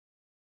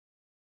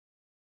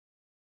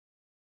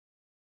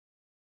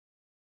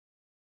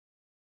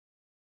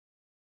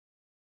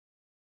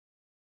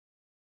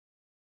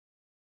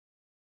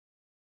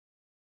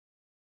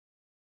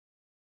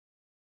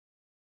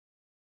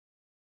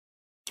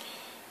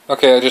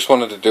Okay, I just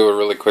wanted to do a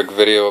really quick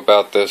video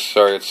about this.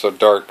 Sorry it's so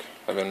dark.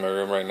 I'm in my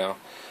room right now.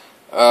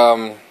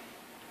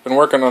 Been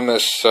working on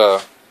this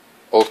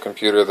old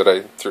computer that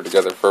I threw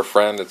together for a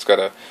friend. It's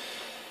got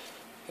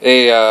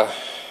a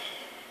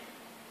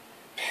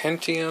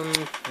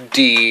Pentium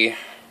D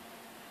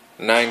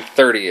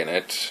 930 in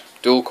it,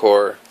 dual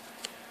core,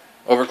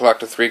 overclocked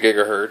to 3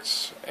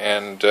 gigahertz,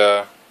 and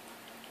for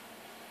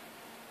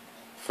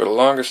the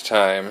longest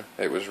time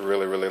it was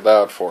really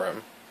loud for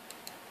him.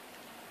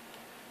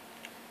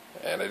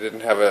 And I didn't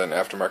have an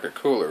aftermarket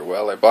cooler.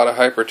 Well, I bought a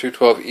Hyper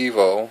 212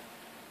 Evo,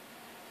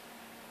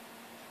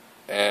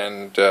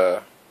 and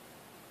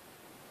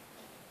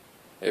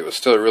it was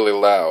still really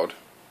loud.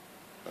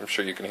 I'm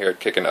sure you can hear it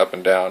kicking up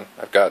and down.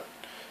 I've got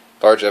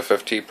large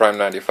FFT Prime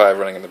 95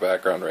 running in the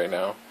background right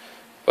now.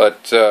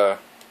 But,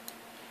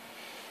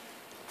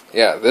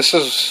 yeah, this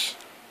is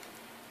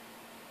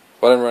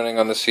what I'm running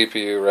on the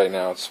CPU right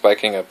now. It's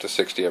spiking up to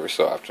 60 every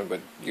so often, but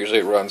usually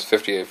it runs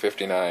 58,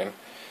 59.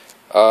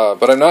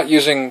 But I'm not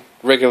using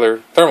regular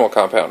thermal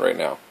compound right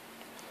now.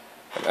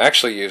 I'm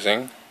actually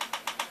using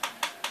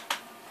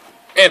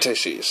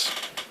anti-seize.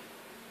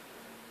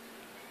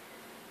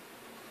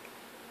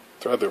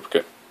 Thread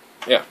lubricant.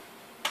 Yeah.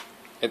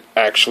 It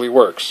actually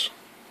works.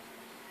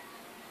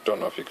 Don't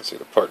know if you can see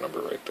the part number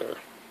right there.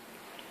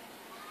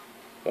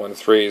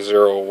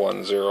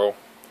 13010.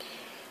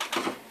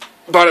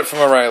 Bought it from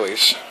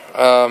O'Reilly's.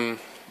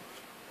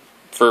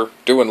 For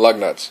doing lug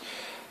nuts.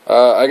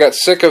 I got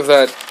sick of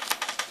that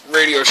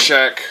Radio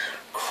Shack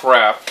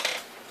crap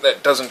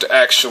that doesn't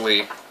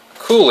actually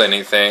cool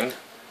anything,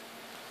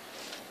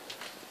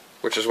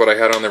 which is what I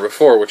had on there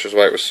before, which is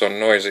why it was so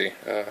noisy.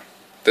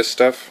 This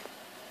stuff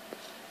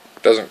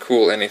doesn't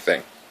cool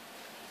anything.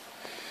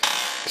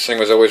 This thing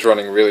was always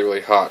running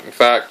really hot. In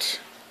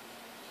fact,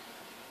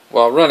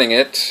 while running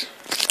it,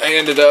 I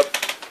ended up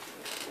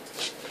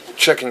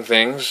checking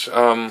things.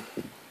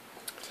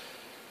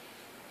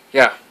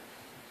 Yeah,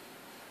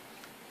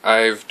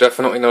 I've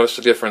definitely noticed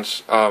a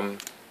difference.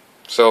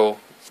 So,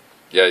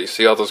 yeah, you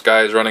see all those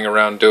guys running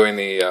around doing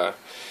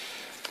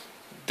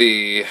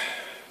the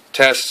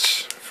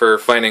tests for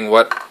finding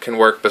what can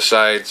work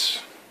besides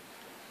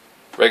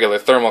regular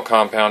thermal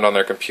compound on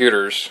their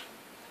computers,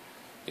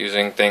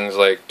 using things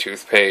like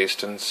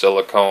toothpaste and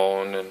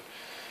silicone and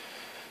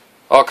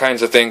all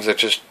kinds of things that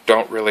just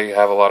don't really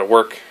have a lot of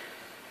work,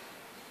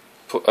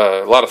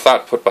 a lot of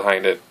thought put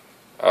behind it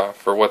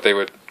for what they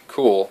would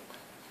cool.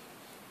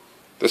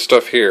 This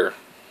stuff here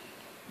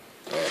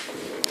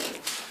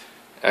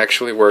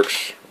actually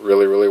works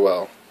really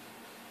well.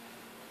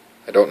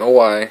 I don't know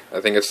why.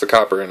 I think it's the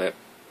copper in it.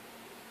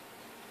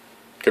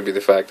 Could be the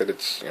fact that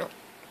it's,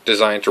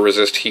 designed to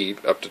resist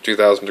heat up to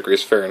 2000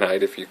 degrees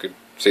Fahrenheit, if you could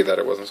see that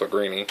it wasn't so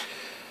grainy.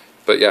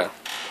 But yeah,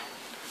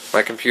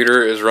 my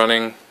computer is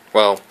running,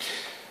 well,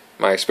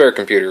 my spare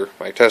computer,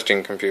 my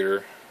testing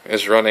computer,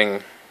 is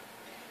running,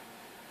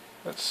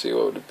 let's see,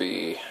 what would it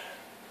be,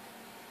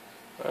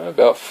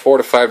 about 4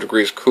 to 5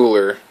 degrees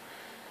cooler,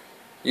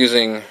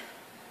 using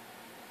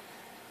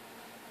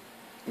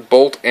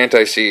bolt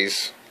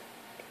anti-seize,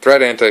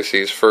 thread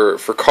anti-seize for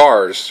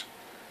cars,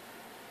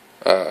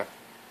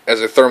 as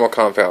a thermal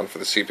compound for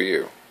the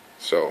CPU.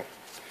 So,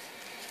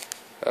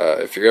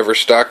 if you're ever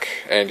stuck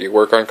and you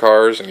work on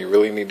cars and you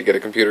really need to get a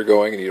computer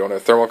going and you don't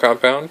have thermal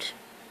compound,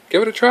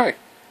 give it a try.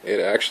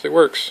 It actually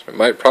works.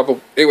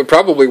 It would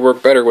probably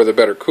work better with a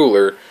better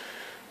cooler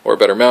or a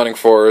better mounting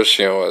force.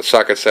 A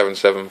socket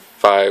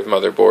 775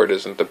 motherboard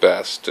isn't the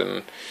best,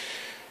 and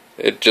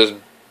it just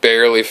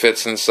barely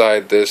fits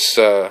inside this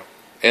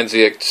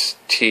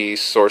NZXT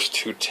Source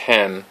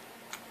 210.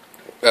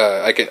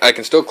 I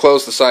can still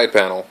close the side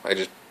panel. I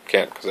just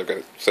can't because I've got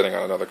it sitting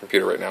on another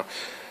computer right now.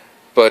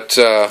 But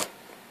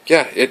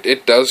yeah,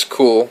 it does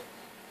cool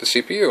the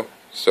CPU.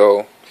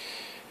 So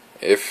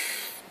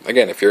if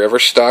you're ever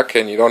stuck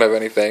and you don't have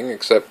anything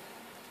except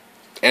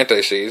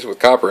anti-seize with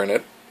copper in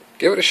it,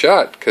 give it a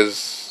shot.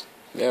 Because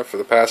yeah, for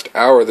the past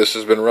hour this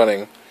has been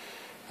running.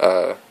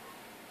 I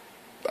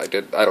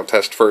did idle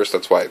test first.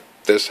 That's why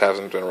this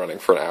hasn't been running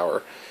for an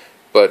hour.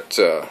 But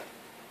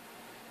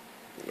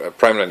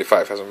Prime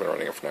 95 hasn't been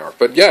running for an hour.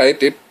 But yeah,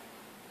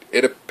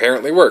 it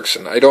apparently works,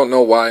 and I don't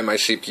know why my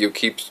CPU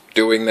keeps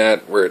doing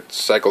that, where it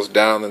cycles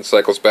down then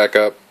cycles back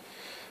up.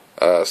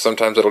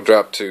 Sometimes it'll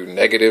drop to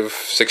negative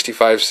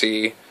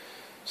 65C,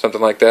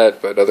 something like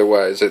that, but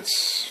otherwise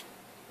it's,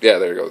 yeah,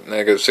 there you go,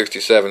 negative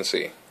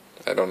 67C.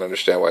 I don't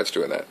understand why it's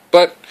doing that.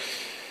 But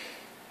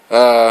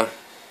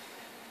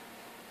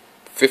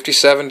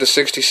 57 to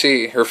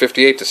 60C, or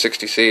 58 to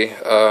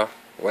 60C,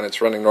 when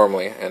it's running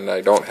normally, and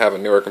I don't have a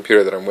newer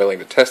computer that I'm willing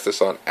to test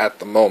this on at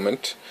the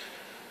moment.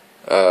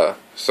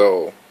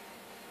 So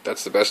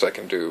that's the best I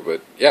can do.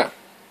 But yeah,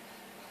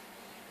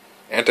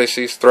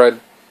 anti-seize thread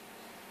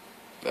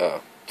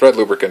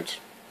lubricant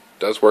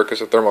does work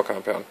as a thermal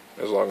compound,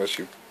 as long as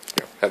you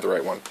have the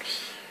right one.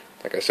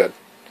 Like I said,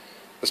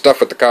 the stuff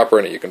with the copper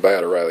in it you can buy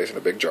at O'Reilly's in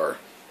a big jar.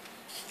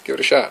 Give it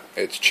a shot.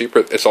 It's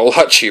cheaper. It's a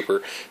lot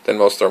cheaper than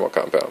most thermal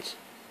compounds.